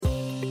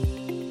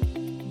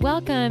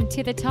Welcome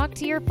to the Talk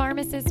to Your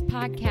Pharmacist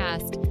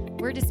podcast.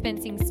 We're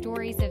dispensing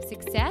stories of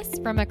success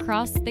from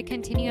across the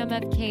continuum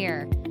of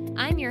care.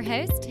 I'm your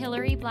host,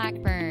 Hillary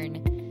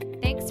Blackburn.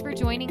 Thanks for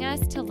joining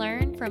us to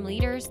learn from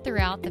leaders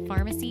throughout the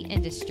pharmacy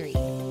industry.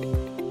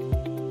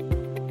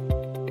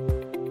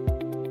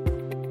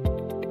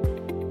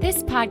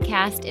 This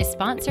podcast is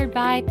sponsored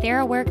by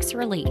TheraWorks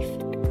Relief.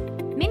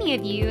 Many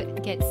of you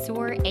get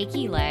sore,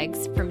 achy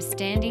legs from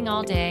standing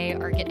all day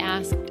or get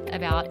asked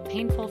about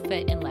painful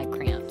foot and leg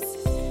cramps.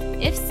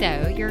 If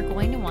so, you're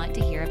going to want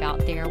to hear about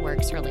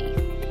TheraWorks Relief,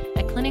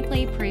 a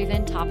clinically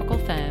proven topical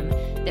foam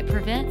that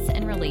prevents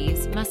and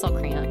relieves muscle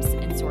cramps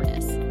and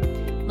soreness.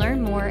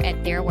 Learn more at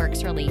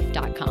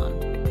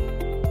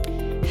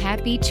TheraWorksRelief.com.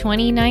 Happy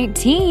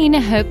 2019!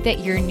 Hope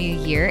that your new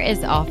year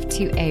is off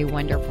to a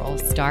wonderful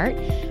start.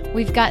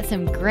 We've got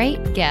some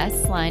great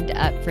guests lined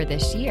up for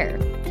this year.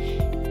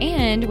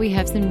 And we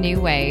have some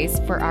new ways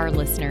for our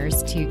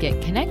listeners to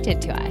get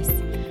connected to us.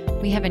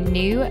 We have a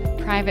new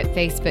private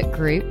Facebook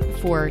group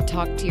for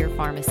Talk to Your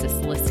Pharmacist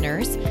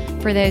listeners,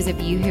 for those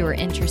of you who are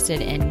interested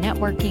in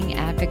networking,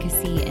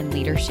 advocacy, and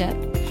leadership.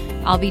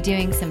 I'll be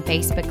doing some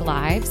Facebook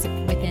Lives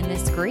within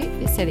this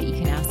group so that you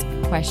can ask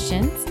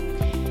questions.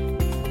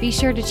 Be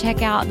sure to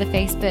check out the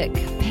Facebook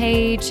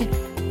page,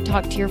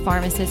 Talk to Your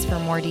Pharmacist, for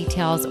more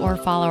details, or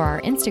follow our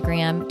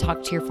Instagram,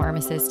 Talk to Your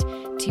Pharmacist,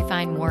 to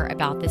find more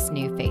about this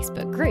new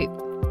Facebook group.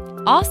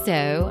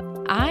 Also,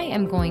 I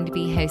am going to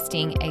be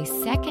hosting a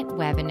second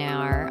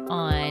webinar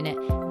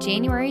on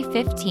January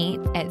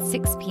 15th at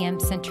 6 p.m.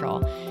 Central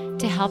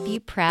to help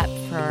you prep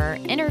for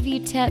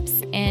interview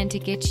tips and to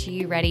get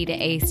you ready to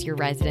ace your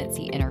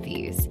residency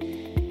interviews.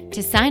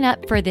 To sign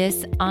up for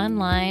this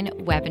online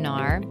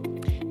webinar,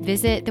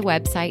 visit the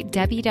website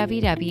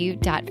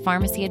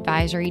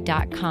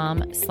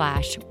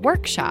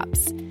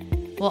www.pharmacyadvisory.com/workshops.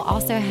 We'll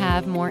also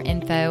have more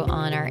info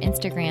on our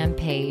Instagram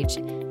page,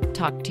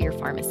 Talk to Your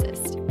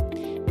Pharmacist.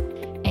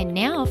 And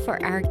now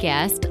for our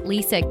guest,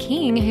 Lisa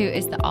King, who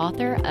is the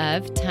author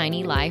of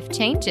Tiny Life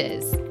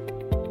Changes.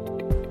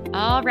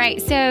 All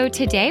right, so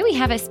today we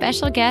have a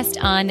special guest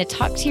on the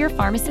Talk to Your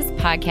Pharmacist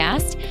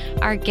podcast.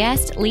 Our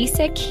guest,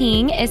 Lisa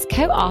King, is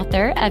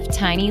co-author of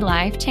Tiny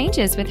Life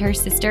Changes with her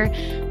sister,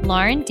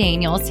 Lauren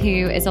Daniels,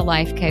 who is a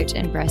life coach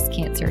and breast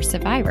cancer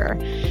survivor.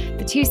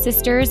 The two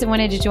sisters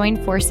wanted to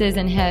join forces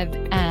and have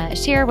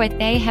share what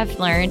they have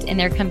learned in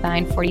their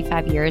combined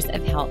 45 years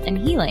of health and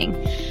healing.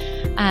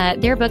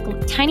 Their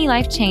book, Tiny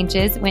Life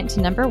Changes, went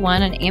to number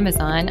 1 on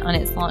Amazon on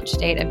its launch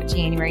date of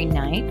January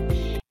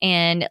 9th.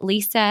 And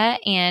Lisa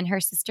and her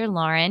sister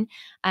Lauren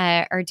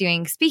are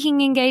doing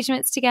speaking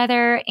engagements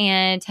together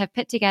and have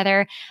put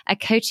together a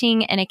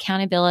coaching and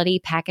accountability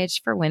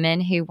package for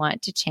women who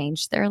want to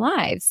change their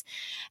lives.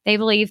 They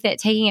believe that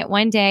taking it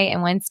one day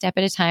and one step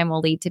at a time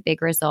will lead to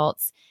big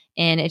results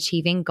in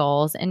achieving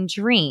goals and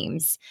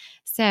dreams.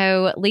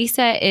 So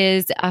Lisa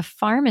is a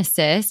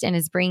pharmacist and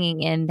is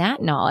bringing in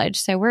that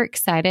knowledge. So we're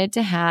excited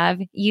to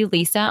have you,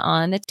 Lisa,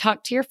 on the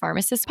Talk to Your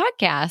Pharmacist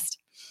podcast.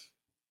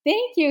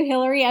 Thank you,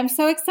 Hillary. I'm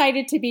so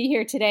excited to be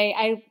here today.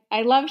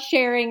 I love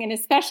sharing, and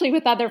especially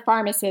with other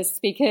pharmacists,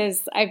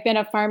 because I've been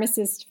a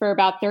pharmacist for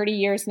about 30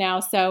 years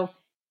now. So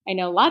I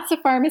know lots of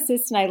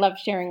pharmacists and I love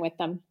sharing with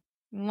them.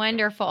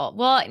 Wonderful.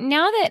 Well,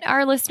 now that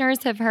our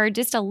listeners have heard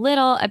just a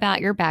little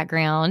about your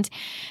background,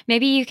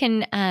 maybe you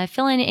can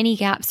fill in any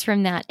gaps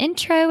from that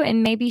intro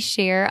and maybe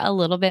share a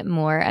little bit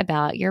more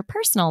about your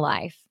personal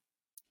life.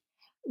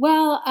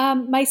 Well,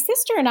 my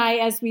sister and I,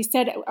 as we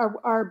said,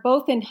 are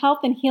both in health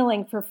and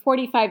healing for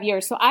 45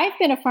 years. So I've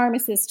been a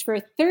pharmacist for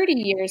 30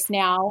 years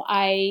now.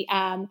 I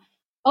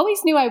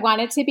always knew I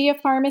wanted to be a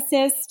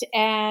pharmacist,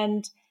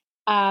 and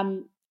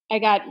I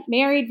got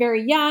married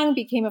very young,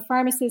 became a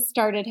pharmacist,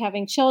 started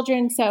having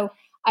children. So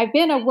I've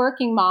been a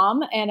working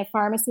mom and a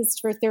pharmacist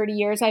for 30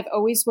 years. I've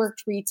always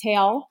worked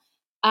retail.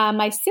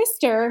 My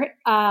sister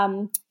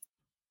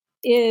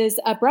is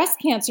a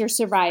breast cancer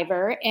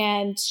survivor,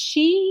 and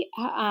she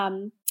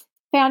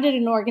founded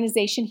an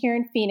organization here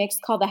in Phoenix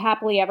called the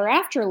Happily Ever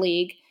After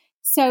League.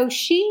 So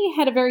she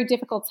had a very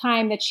difficult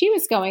time that she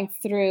was going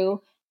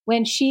through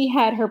when she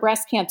had her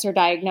breast cancer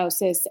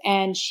diagnosis,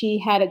 and she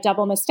had a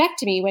double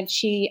mastectomy when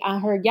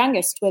her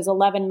youngest was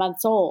 11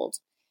 months old.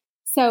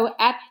 So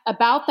at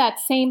about that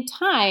same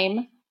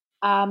time,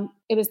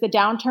 it was the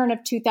downturn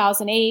of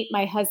 2008.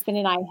 My husband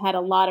and I had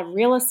a lot of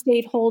real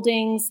estate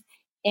holdings,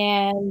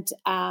 and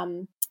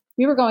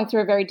we were going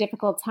through a very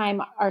difficult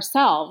time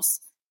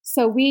ourselves.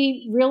 So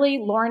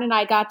Lauren and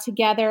I got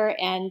together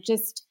and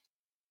just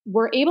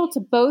were able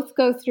to both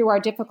go through our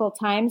difficult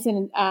times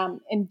in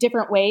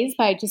different ways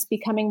by just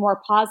becoming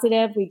more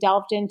positive. We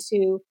delved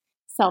into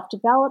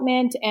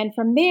self-development. And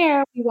from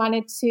there, we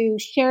wanted to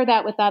share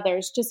that with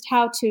others, just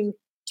how to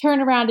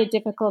turn around a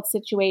difficult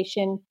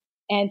situation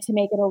and to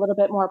make it a little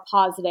bit more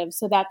positive.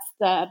 So that's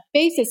the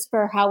basis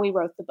for how we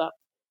wrote the book.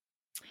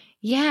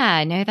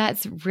 Yeah, no,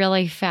 that's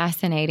really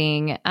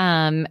fascinating.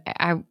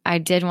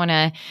 I did want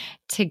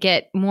to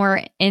get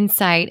more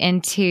insight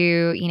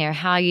into,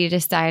 how you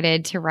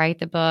decided to write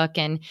the book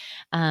and,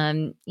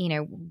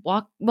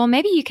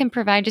 maybe you can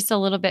provide just a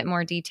little bit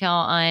more detail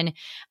on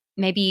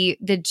maybe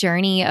the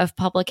journey of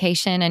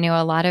publication. I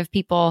know a lot of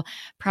people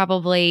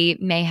probably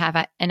may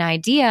have an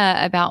idea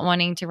about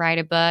wanting to write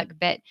a book,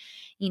 but,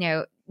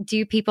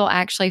 do people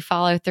actually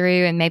follow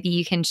through? And maybe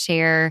you can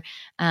share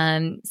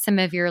some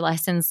of your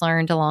lessons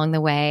learned along the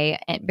way,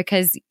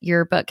 because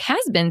your book has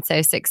been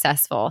so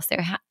successful. So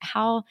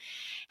how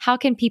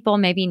can people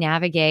maybe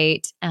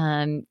navigate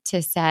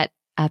to set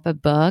up a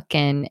book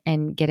and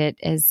get it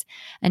as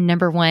a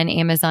 #1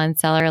 Amazon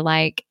seller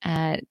like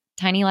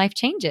Tiny Life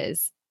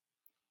Changes?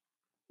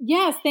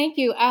 Yes, thank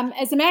you.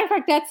 As a matter of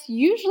fact, that's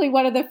usually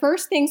one of the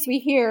first things we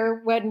hear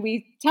when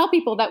we tell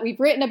people that we've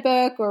written a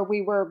book or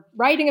we were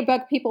writing a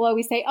book. People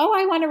always say, "Oh,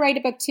 I want to write a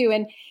book too."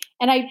 And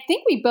I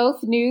think we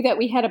both knew that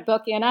we had a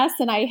book in us,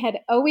 and I had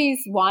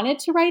always wanted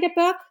to write a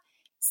book.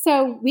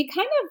 So we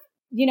kind of,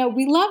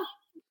 we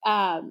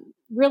love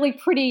really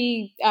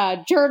pretty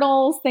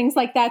journals, things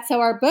like that. So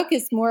our book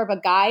is more of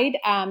a guide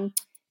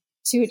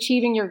to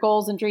achieving your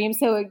goals and dreams.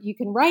 So you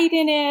can write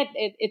in it.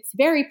 It's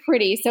very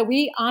pretty. So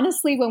we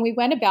honestly, when we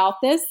went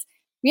about this,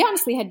 we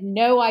honestly had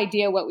no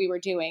idea what we were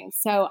doing.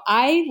 So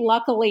I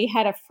luckily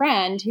had a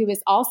friend who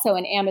is also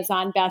an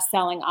Amazon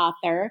best-selling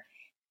author.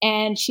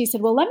 And she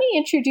said, well, let me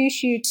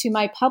introduce you to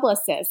my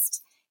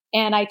publicist.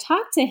 And I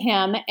talked to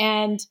him,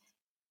 and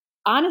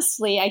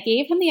honestly, I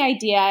gave him the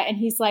idea, and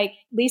he's like,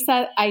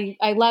 Lisa, I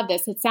love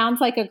this. It sounds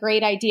like a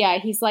great idea.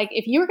 He's like,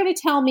 if you were going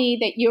to tell me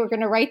that you were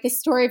going to write the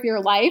story of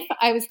your life,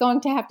 I was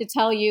going to have to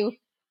tell you,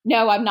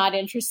 no, I'm not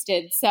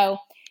interested. So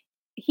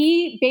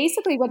he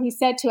basically, what he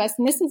said to us,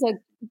 and this is a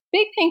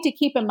big thing to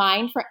keep in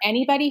mind for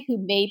anybody who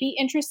may be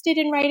interested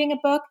in writing a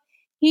book,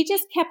 he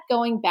just kept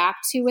going back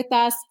to with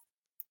us,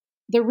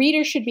 the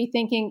reader should be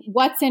thinking,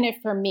 what's in it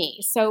for me?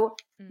 So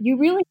you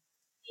really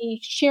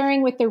be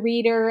sharing with the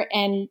reader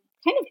and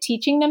kind of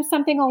teaching them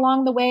something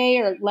along the way,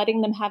 or letting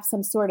them have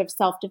some sort of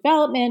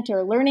self-development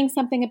or learning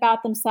something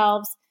about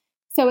themselves.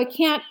 So it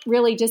can't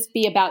really just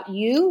be about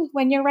you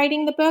when you're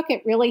writing the book.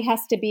 It really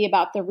has to be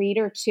about the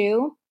reader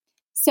too.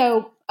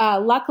 So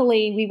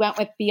luckily, we went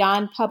with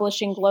Beyond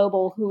Publishing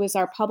Global, who is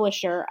our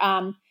publisher.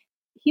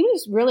 He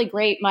was really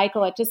great,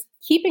 Michael, at just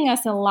keeping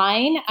us in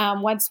line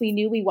once we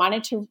knew we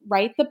wanted to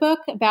write the book,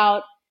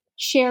 about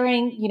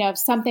sharing,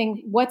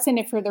 something, what's in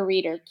it for the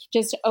reader,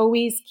 just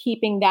always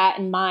keeping that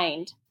in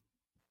mind.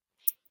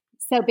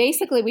 So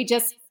basically, we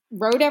just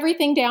wrote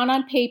everything down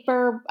on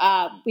paper.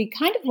 We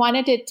kind of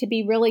wanted it to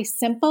be really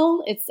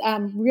simple. It's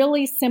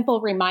really simple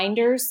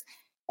reminders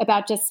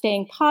about just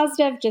staying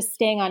positive, just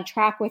staying on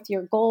track with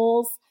your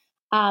goals.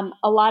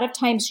 A lot of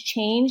times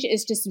change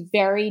is just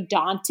very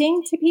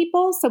daunting to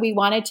people. So we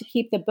wanted to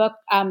keep the book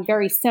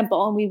very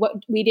simple, and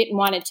we didn't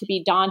want it to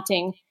be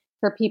daunting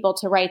for people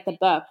to write the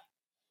book.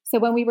 So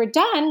when we were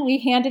done, we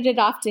handed it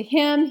off to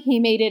him.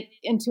 He made it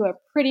into a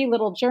pretty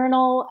little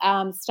journal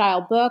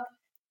style book,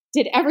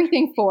 did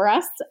everything for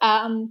us,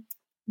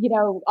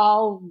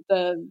 all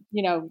the,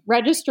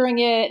 registering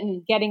it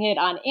and getting it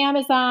on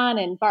Amazon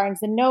and Barnes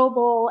and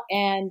Noble.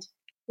 And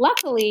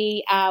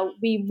luckily,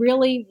 we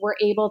really were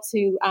able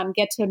to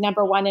get to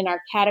 #1 in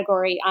our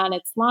category on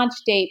its launch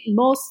date,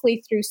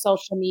 mostly through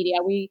social media.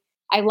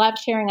 I love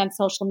sharing on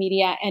social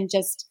media, and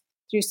just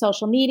through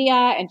social media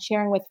and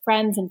sharing with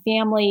friends and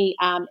family,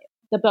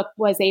 the book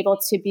was able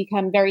to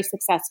become very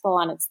successful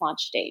on its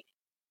launch date.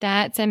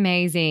 That's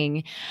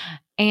amazing.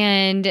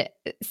 And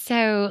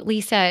so,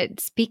 Lisa,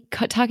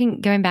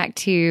 going back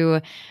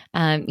to,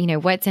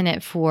 what's in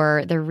it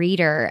for the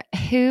reader,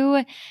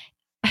 who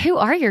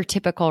are your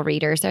typical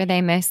readers? Are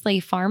they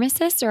mostly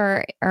pharmacists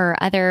or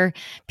other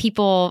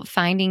people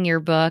finding your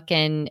book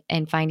and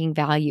finding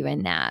value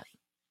in that?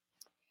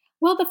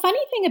 Well, the funny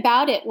thing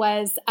about it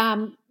was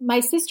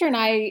my sister and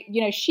I,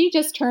 she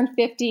just turned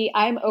 50.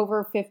 I'm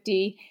over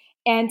 50.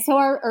 And so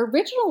our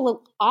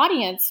original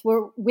audience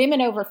were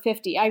women over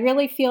 50. I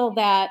really feel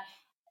that,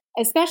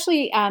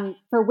 especially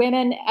for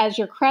women, as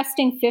you're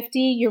cresting 50,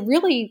 you're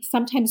really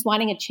sometimes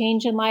wanting a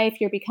change in life.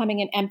 You're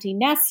becoming an empty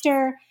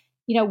nester.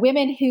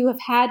 Women who have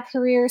had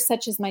careers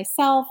such as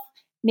myself,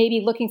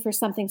 maybe looking for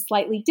something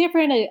slightly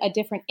different, a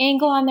different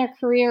angle on their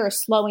career, or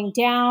slowing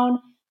down.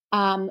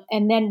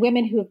 And then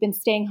women who have been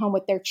staying home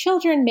with their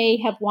children may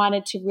have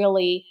wanted to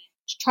really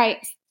try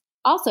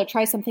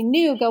something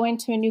new, go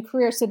into a new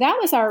career. So that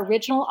was our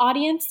original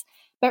audience.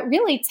 But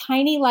really,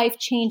 Tiny Life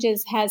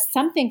Changes has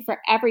something for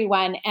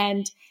everyone.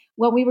 And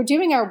when we were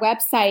doing our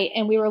website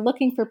and we were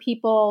looking for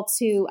people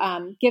to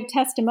give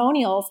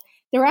testimonials,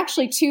 there were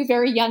actually 2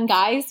 very young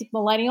guys,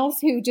 millennials,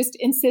 who just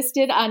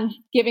insisted on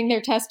giving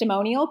their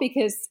testimonial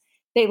because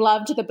they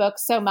loved the book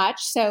so much.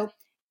 So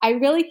I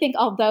really think,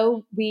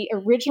 although we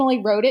originally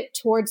wrote it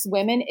towards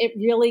women, it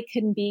really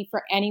couldn't be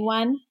for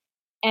anyone.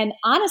 And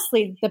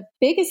honestly, the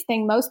biggest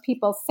thing most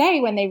people say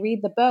when they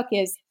read the book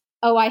is,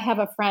 oh, I have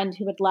a friend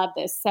who would love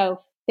this.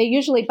 So they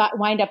usually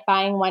wind up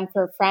buying one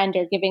for a friend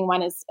or giving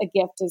one as a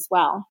gift as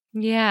well.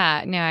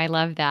 Yeah, no, I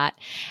love that.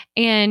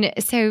 And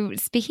so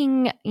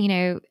speaking,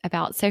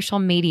 about social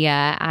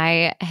media,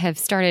 I have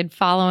started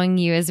following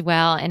you as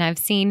well. And I've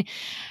seen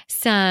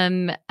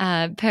some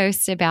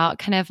posts about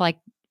kind of like,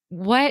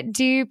 what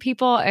do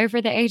people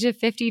over the age of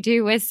 50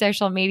 do with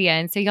social media?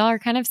 And so y'all are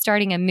kind of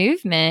starting a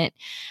movement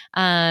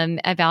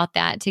about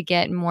that to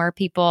get more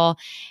people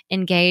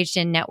engaged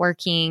in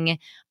networking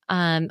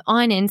on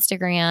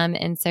Instagram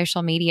and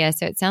social media.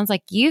 So it sounds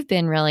like you've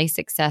been really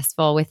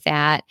successful with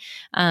that.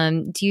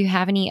 Do you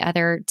have any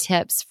other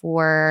tips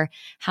for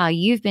how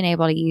you've been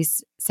able to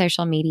use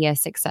social media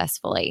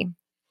successfully?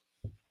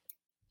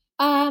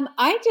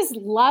 I just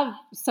love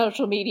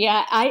social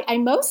media. I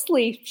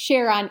mostly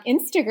share on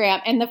Instagram.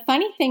 And the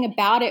funny thing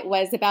about it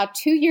was about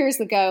 2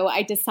 years ago,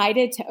 I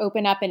decided to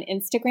open up an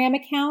Instagram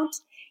account.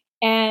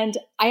 And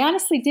I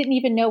honestly didn't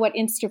even know what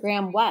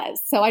Instagram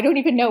was. So I don't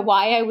even know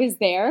why I was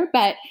there,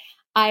 but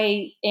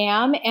I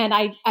am. And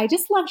I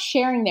just love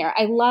sharing there.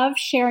 I love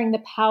sharing.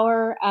 The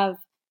power of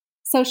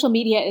social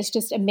media is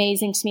just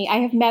amazing to me. I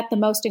have met the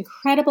most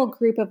incredible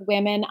group of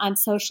women on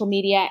social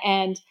media,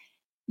 and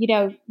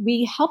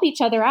we help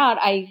each other out.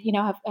 I,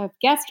 have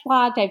guest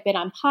blogged. I've been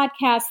on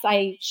podcasts.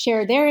 I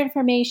share their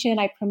information.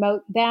 I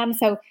promote them.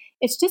 So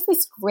it's just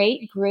this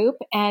great group.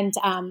 And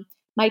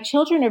my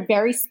children are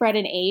very spread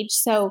in age.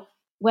 So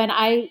when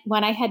I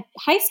had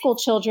high school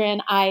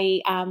children, I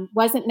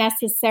wasn't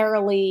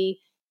necessarily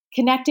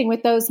connecting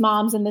with those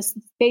moms in this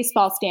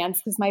baseball stands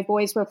because my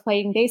boys were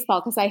playing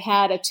baseball because I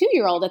had a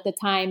 2-year-old at the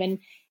time.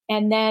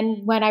 And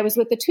then when I was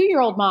with the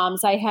 2-year-old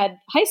moms, I had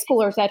high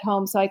schoolers at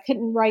home, so I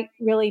couldn't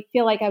really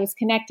feel like I was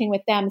connecting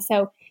with them.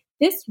 So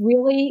this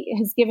really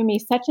has given me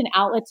such an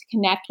outlet to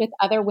connect with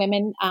other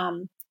women,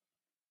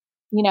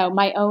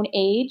 my own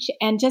age.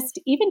 And just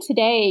even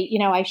today,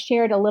 I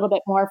shared a little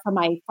bit more from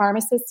my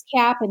pharmacist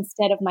cap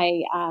instead of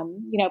my,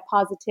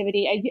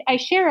 positivity. I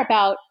share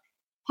about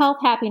health,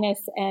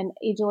 happiness, and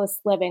ageless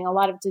living, a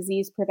lot of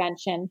disease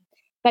prevention.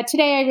 But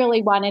today I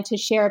really wanted to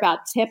share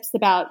about tips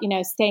about,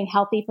 staying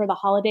healthy for the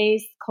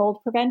holidays, cold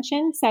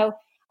prevention. So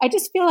I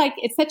just feel like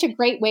it's such a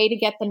great way to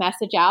get the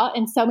message out.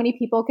 And so many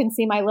people can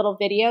see my little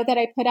video that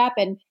I put up.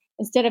 And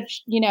instead of,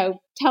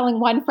 telling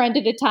one friend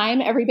at a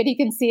time, everybody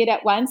can see it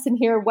at once and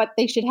hear what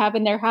they should have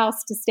in their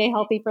house to stay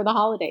healthy for the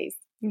holidays.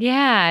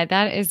 Yeah,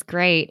 that is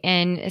great.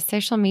 And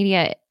social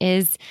media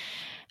is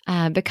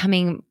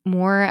becoming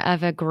more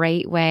of a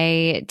great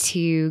way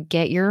to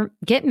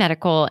get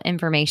medical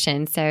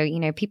information. So,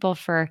 people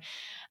for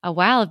a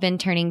while have been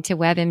turning to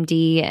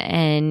WebMD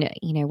and,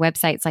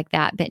 websites like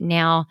that, but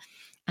now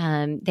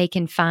they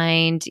can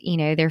find,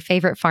 their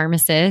favorite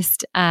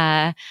pharmacist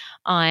on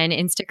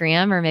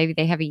Instagram, or maybe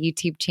they have a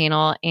YouTube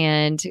channel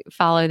and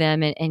follow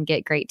them and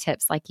get great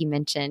tips like you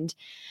mentioned.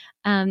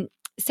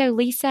 So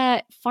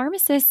Lisa,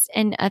 pharmacists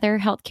and other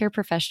healthcare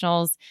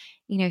professionals,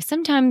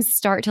 sometimes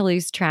start to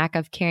lose track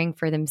of caring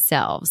for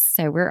themselves.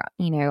 So we're,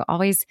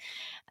 always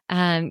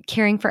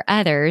caring for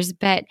others,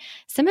 but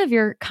some of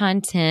your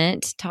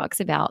content talks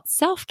about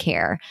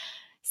self-care.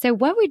 So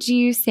what would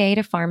you say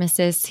to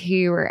pharmacists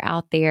who are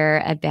out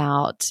there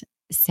about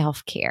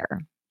self-care?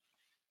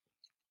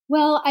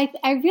 Well,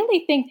 I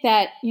really think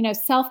that,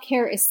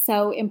 self-care is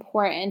so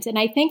important. And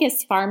I think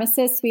as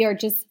pharmacists, we are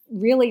just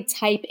really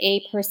type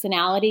A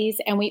personalities.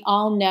 And we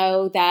all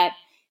know that,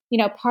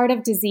 part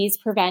of disease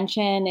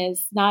prevention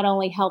is not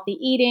only healthy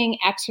eating,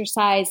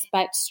 exercise,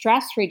 but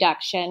stress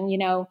reduction,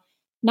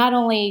 not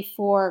only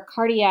for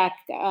cardiac,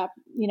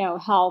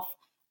 health,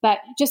 but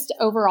just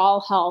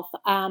overall health.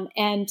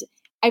 And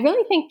I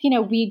really think,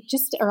 we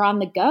just are on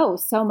the go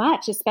so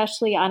much,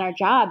 especially on our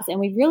jobs. And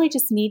we really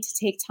just need to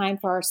take time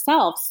for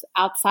ourselves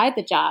outside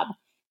the job,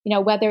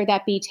 whether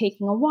that be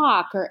taking a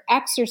walk or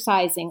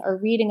exercising or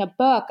reading a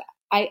book.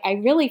 I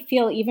really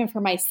feel, even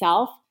for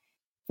myself,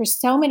 for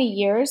so many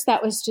years,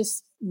 that was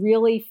just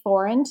really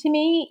foreign to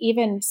me.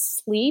 Even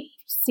sleep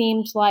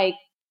seemed like,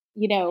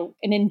 an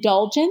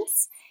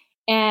indulgence.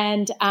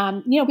 And,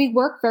 we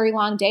work very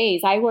long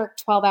days. I work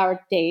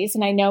 12-hour days,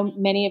 and I know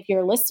many of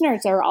your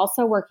listeners are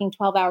also working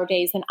 12-hour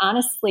days. And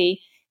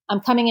honestly,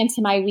 I'm coming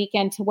into my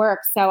weekend to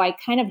work. So I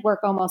kind of work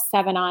almost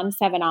 7 on,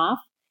 7 off.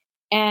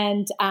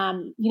 And,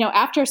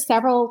 after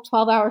several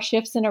 12-hour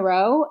shifts in a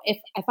row, if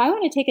I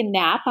want to take a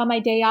nap on my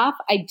day off,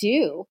 I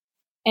do.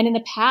 And in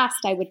the past,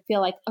 I would feel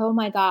like, oh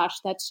my gosh,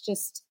 that's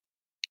just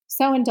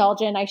so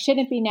indulgent. I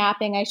shouldn't be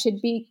napping. I should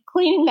be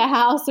cleaning the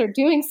house or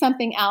doing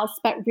something else.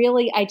 But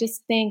really, I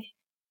just think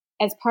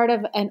as part of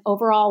an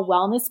overall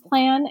wellness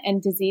plan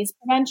and disease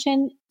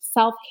prevention,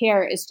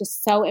 self-care is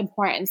just so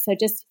important. So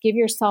just give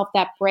yourself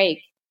that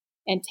break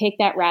and take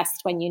that rest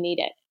when you need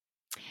it.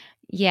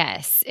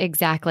 Yes,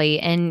 exactly.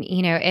 And,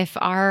 if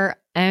our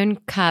own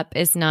cup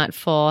is not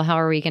full, how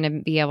are we going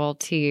to be able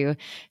to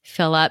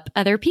fill up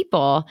other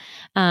people?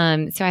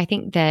 So I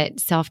think that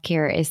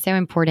self-care is so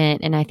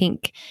important. And I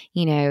think,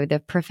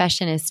 the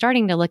profession is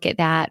starting to look at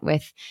that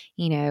with,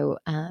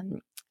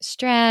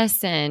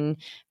 stress and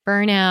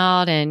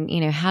burnout, and,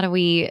 how do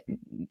we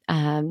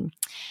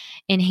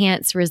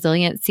enhance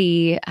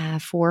resiliency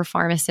for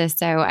pharmacists.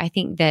 So I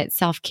think that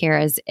self-care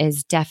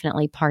is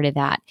definitely part of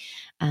that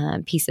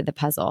piece of the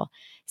puzzle.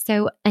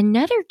 So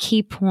another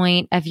key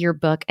point of your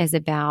book is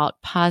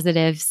about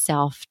positive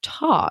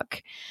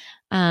self-talk.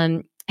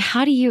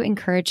 How do you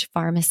encourage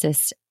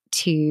pharmacists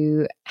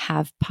to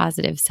have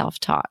positive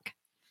self-talk?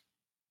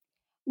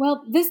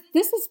 Well, this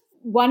is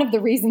one of the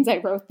reasons I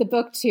wrote the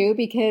book too,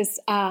 because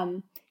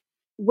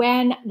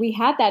when we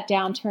had that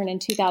downturn in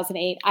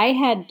 2008, I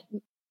had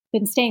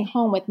been staying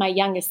home with my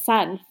youngest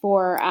son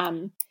for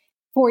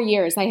 4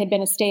 years. I had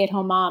been a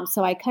stay-at-home mom,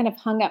 so I kind of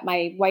hung up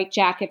my white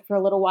jacket for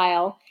a little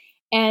while.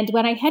 And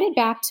when I headed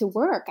back to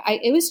work,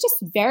 it was just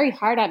very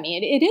hard on me.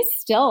 It is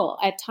still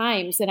at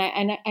times, and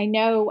I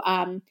know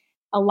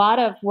a lot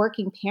of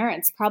working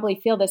parents probably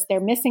feel this. They're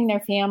missing their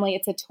family.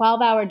 It's a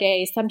 12-hour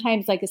day.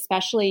 Sometimes, like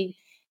especially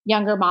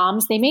younger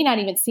moms, they may not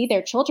even see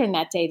their children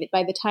that day.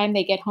 By the time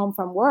they get home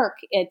from work,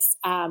 it's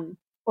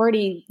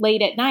already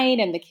late at night,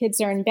 and the kids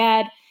are in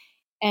bed.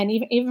 And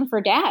even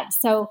for dad.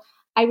 So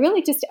I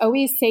really just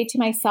always say to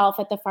myself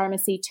at the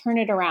pharmacy, turn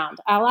it around.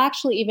 I'll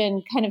actually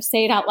even kind of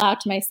say it out loud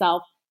to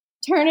myself,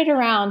 turn it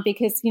around,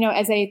 because,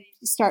 as I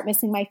start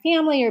missing my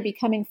family or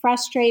becoming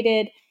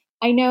frustrated,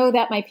 I know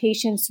that my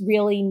patients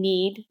really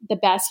need the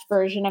best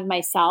version of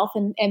myself,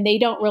 and they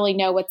don't really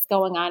know what's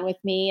going on with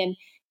me.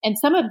 And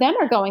some of them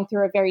are going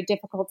through a very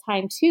difficult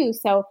time too.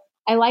 So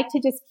I like to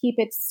just keep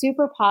it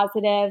super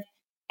positive.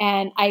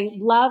 And I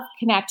love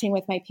connecting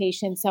with my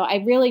patients. So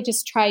I really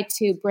just try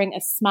to bring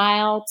a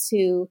smile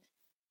to,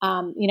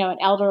 an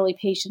elderly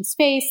patient's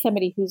face,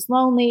 somebody who's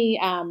lonely,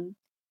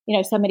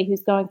 somebody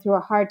who's going through a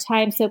hard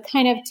time. So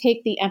kind of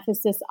take the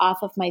emphasis off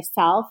of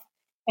myself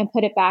and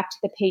put it back to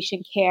the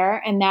patient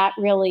care. And that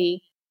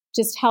really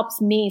just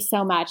helps me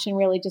so much and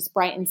really just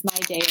brightens my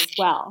day as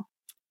well.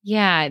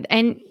 Yeah.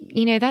 And,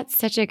 that's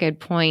such a good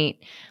point,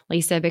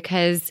 Lisa,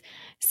 because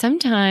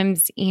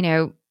sometimes,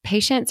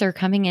 patients are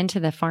coming into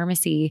the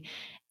pharmacy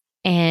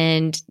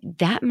and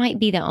that might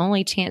be the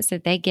only chance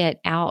that they get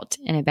out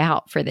and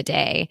about for the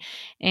day.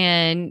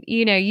 And,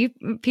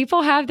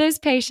 people have those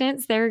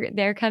patients,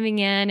 they're coming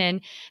in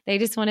and they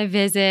just want to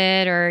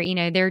visit, or,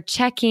 they're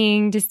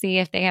checking to see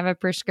if they have a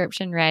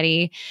prescription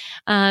ready.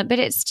 But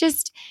it's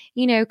just,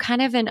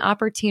 kind of an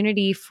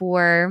opportunity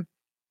for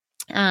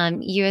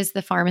you as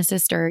the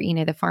pharmacist, or,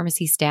 the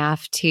pharmacy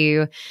staff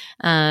to,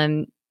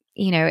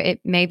 it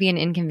may be an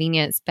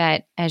inconvenience,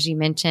 but as you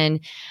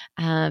mentioned,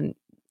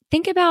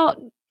 think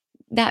about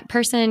that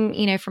person,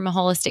 from a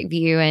holistic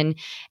view,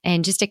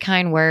 and just a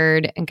kind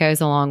word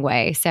goes a long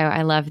way. So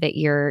I love that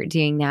you're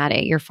doing that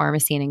at your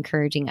pharmacy and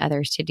encouraging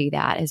others to do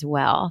that as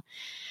well.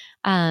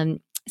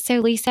 So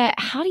Lisa,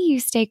 how do you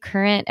stay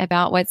current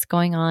about what's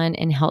going on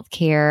in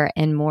healthcare,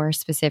 and more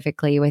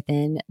specifically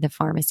within the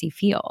pharmacy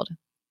field?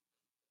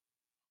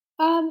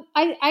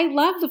 I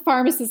love the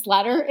pharmacist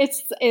letter.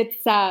 It's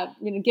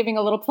giving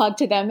a little plug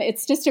to them.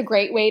 It's just a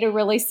great way to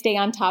really stay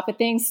on top of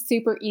things,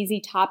 super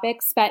easy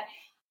topics. But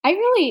I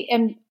really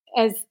am,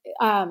 as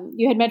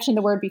you had mentioned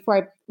the word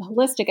before,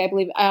 holistic, I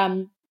believe.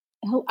 I'm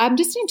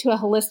just into a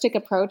holistic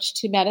approach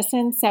to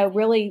medicine. So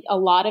really a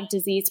lot of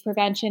disease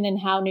prevention and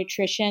how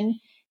nutrition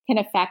can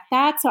affect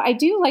that. So I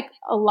do like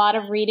a lot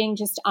of reading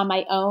just on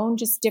my own,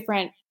 just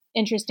different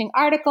interesting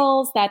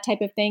articles, that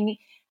type of thing.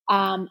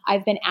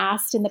 I've been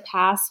asked in the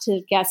past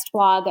to guest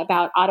blog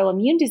about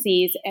autoimmune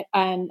disease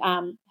and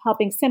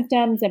helping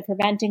symptoms and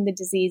preventing the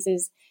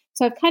diseases.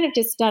 So I've kind of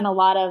just done a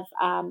lot of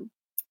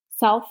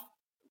self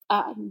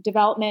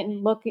development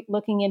and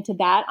looking into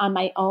that on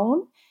my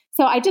own.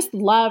 So I just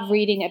love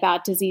reading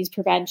about disease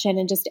prevention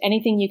and just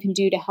anything you can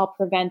do to help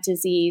prevent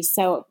disease.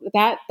 So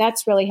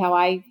that's really how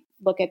I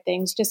look at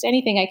things, just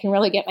anything I can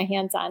really get my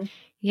hands on.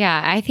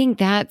 Yeah, I think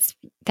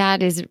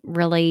that is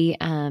really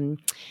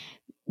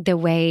the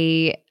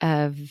way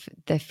of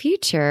the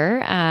future,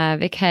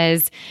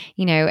 because,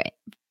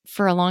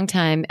 for a long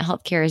time,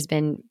 healthcare has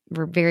been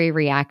very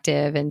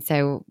reactive. And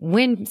so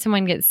when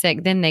someone gets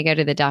sick, then they go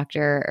to the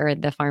doctor or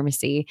the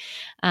pharmacy.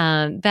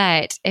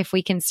 But if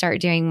we can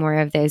start doing more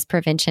of those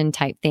prevention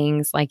type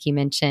things, like you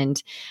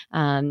mentioned,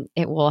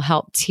 it will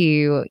help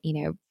to,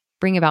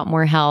 bring about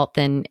more health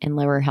and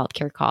lower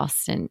healthcare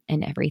costs and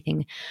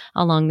everything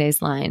along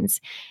those lines.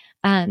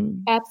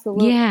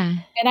 Absolutely. Yeah.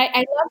 And I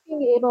love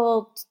being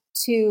able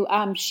to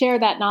share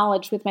that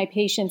knowledge with my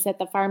patients at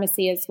the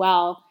pharmacy as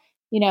well,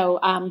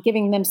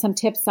 giving them some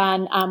tips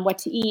on what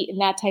to eat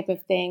and that type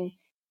of thing,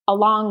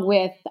 along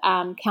with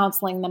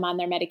counseling them on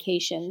their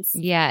medications.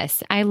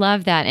 Yes, I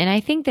love that. And I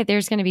think that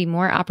there's going to be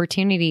more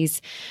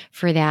opportunities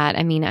for that.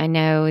 I mean, I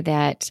know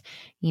that,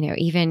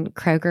 even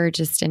Kroger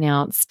just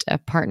announced a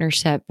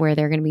partnership where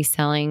they're going to be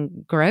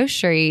selling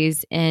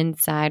groceries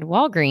inside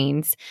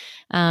Walgreens.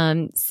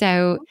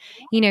 So,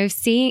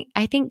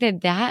 I think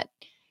that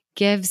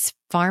gives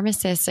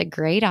pharmacists a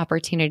great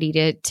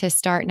opportunity to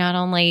start not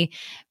only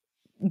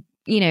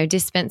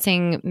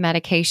dispensing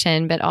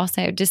medication, but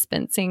also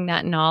dispensing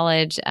that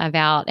knowledge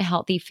about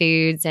healthy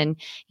foods. And,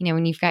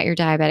 when you've got your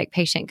diabetic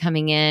patient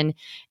coming in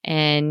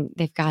and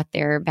they've got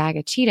their bag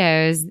of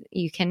Cheetos,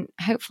 you can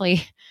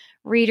hopefully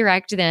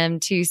redirect them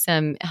to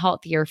some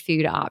healthier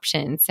food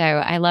options. So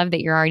I love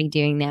that you're already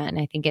doing that. And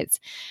I think it's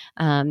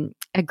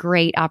a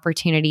great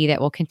opportunity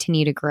that will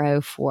continue to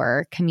grow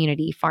for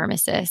community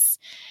pharmacists.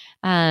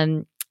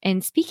 And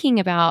speaking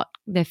about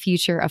the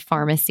future of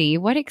pharmacy,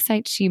 what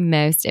excites you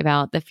most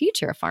about the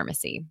future of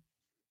pharmacy?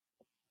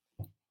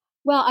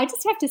 Well, I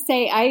just have to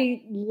say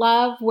I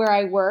love where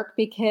I work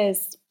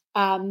because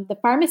the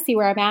pharmacy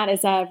where I'm at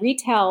is a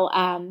retail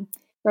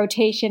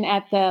rotation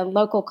at the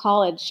local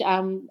college,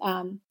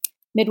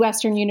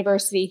 Midwestern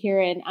University here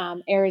in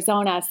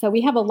Arizona. So we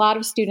have a lot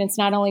of students,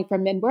 not only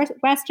from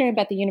Midwestern,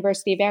 but the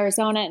University of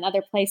Arizona and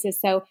other places.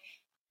 So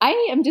I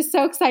am just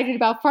so excited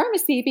about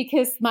pharmacy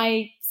because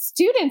my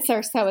students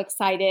are so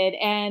excited,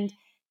 and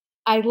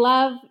I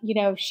love,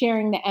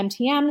 sharing the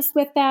MTMs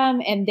with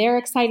them, and they're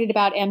excited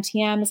about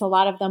MTMs. A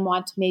lot of them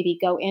want to maybe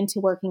go into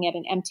working at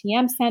an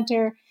MTM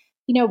center.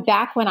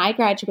 Back when I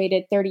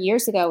graduated 30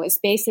 years ago, it was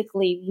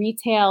basically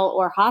retail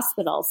or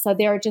hospitals. So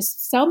there are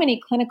just so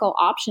many clinical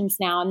options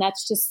now, and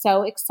that's just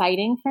so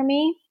exciting for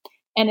me.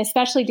 And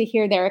especially to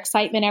hear their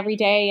excitement every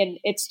day. And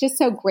it's just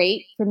so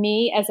great for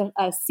me as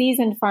a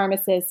seasoned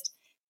pharmacist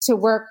to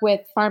work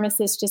with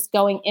pharmacists just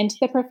going into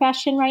the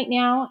profession right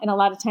now. And a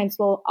lot of times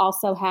we'll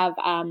also have,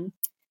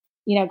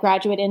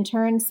 graduate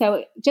interns.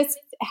 So just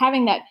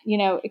having that,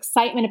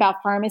 excitement about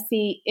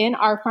pharmacy in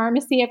our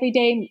pharmacy every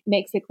day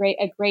makes it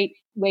a great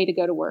way to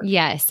go to work.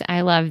 Yes, I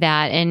love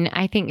that. And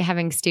I think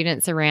having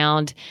students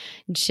around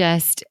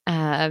just,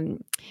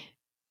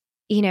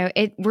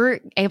 we're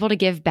able to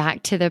give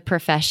back to the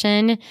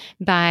profession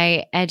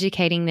by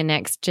educating the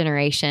next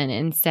generation.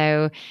 And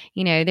so,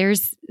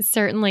 there's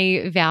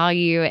certainly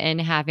value in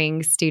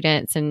having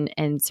students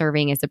and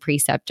serving as a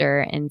preceptor.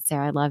 And so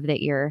I love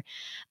that you're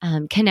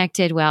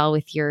connected well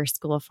with your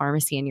School of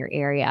Pharmacy in your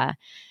area.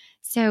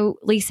 So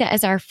Lisa,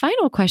 as our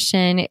final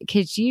question,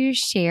 could you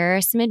share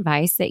some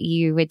advice that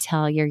you would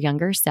tell your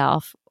younger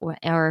self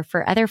or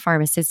for other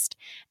pharmacists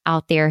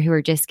out there who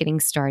are just getting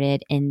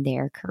started in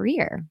their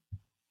career?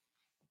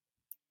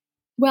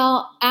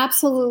 Well,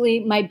 absolutely.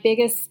 My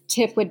biggest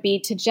tip would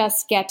be to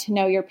just get to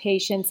know your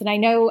patients. And I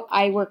know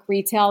I work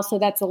retail, so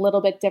that's a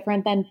little bit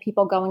different than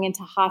people going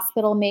into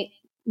hospital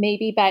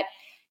maybe. But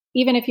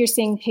even if you're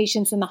seeing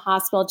patients in the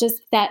hospital,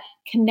 just that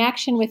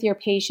connection with your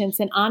patients.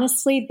 And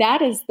honestly,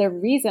 that is the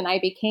reason I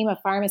became a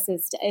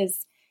pharmacist,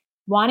 is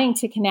wanting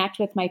to connect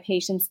with my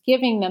patients,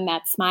 giving them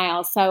that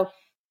smile. So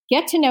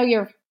get to know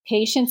your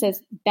patients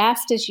as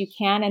best as you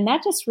can. And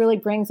that just really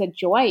brings a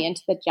joy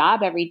into the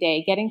job every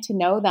day, getting to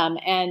know them.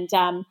 And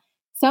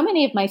so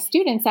many of my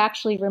students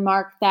actually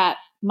remark that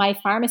my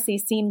pharmacy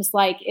seems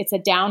like it's a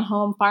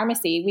down-home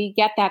pharmacy. We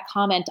get that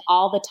comment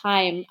all the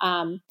time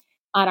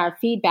on our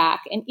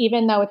feedback. And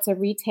even though it's a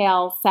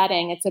retail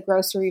setting, it's a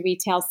grocery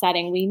retail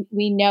setting,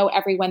 we know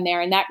everyone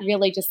there. And that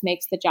really just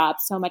makes the job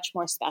so much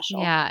more special.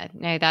 Yeah,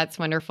 no, that's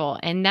wonderful.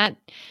 And that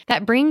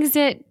brings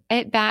it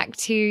back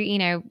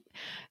to,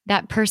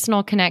 that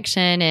personal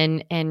connection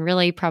and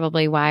really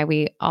probably why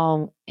we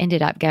all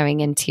ended up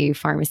going into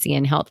pharmacy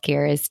and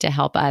healthcare is to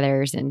help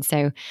others. And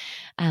so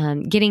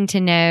getting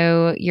to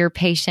know your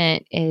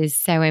patient is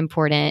so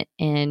important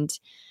and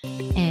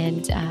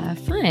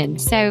fun.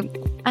 So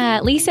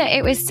Lisa,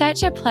 it was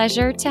such a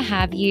pleasure to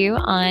have you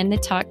on the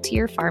Talk to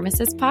Your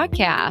Pharmacist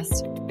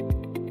podcast.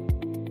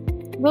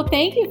 Well,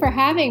 thank you for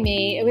having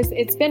me.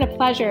 It's been a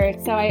pleasure.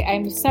 So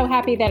I'm so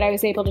happy that I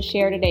was able to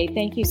share today.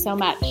 Thank you so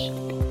much.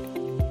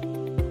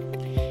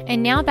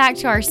 And now back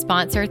to our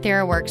sponsor,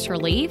 TheraWorks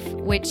Relief,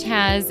 which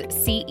has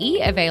CE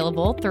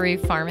available through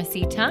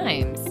Pharmacy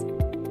Times.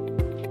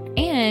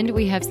 And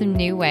we have some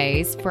new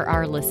ways for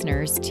our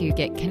listeners to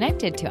get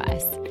connected to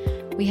us.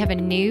 We have a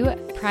new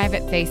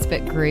private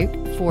Facebook group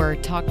for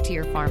Talk to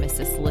Your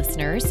Pharmacist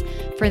listeners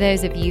for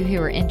those of you who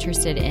are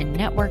interested in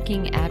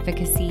networking,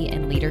 advocacy,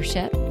 and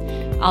leadership.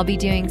 I'll be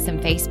doing some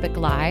Facebook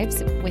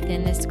Lives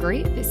within this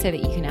group so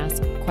that you can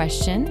ask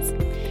questions.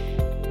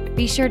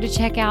 Be sure to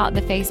check out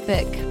the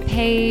Facebook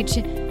page,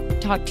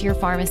 Talk to Your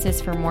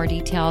Pharmacist, for more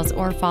details,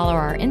 or follow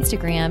our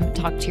Instagram,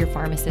 Talk to Your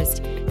Pharmacist,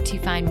 to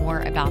find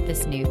more about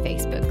this new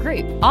Facebook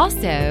group.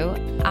 Also,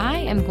 I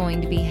am going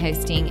to be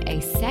hosting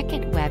a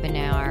second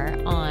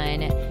webinar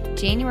on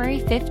January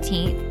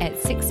 15th at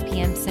 6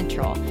 p.m.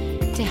 Central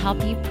to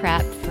help you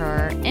prep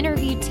for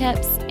interview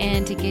tips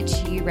and to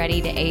get you ready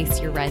to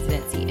ace your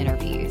residency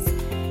interviews.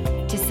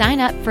 To sign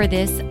up for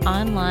this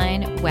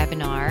online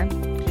webinar,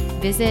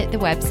 visit the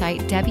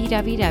website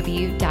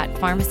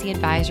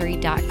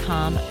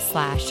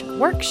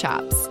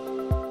www.pharmacyadvisory.com/workshops.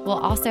 We'll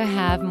also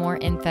have more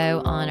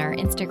info on our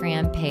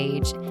Instagram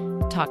page,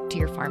 Talk to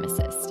Your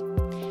Pharmacist.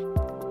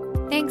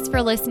 Thanks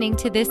for listening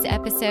to this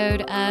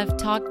episode of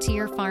Talk to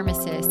Your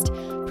Pharmacist,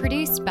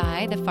 produced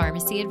by the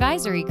Pharmacy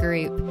Advisory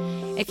Group.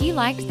 If you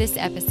liked this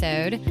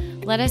episode,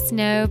 let us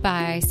know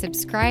by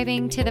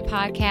subscribing to the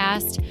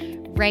podcast,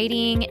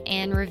 rating,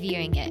 and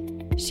reviewing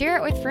it. Share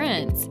it with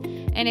friends.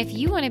 And if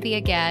you want to be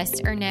a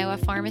guest or know a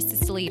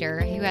pharmacist leader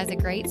who has a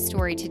great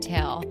story to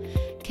tell,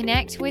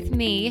 connect with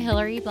me,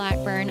 Hillary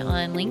Blackburn,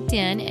 on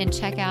LinkedIn and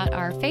check out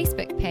our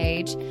Facebook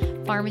page,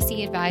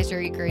 Pharmacy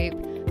Advisory Group,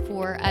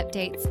 for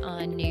updates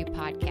on new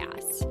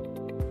podcasts.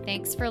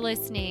 Thanks for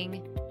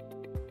listening.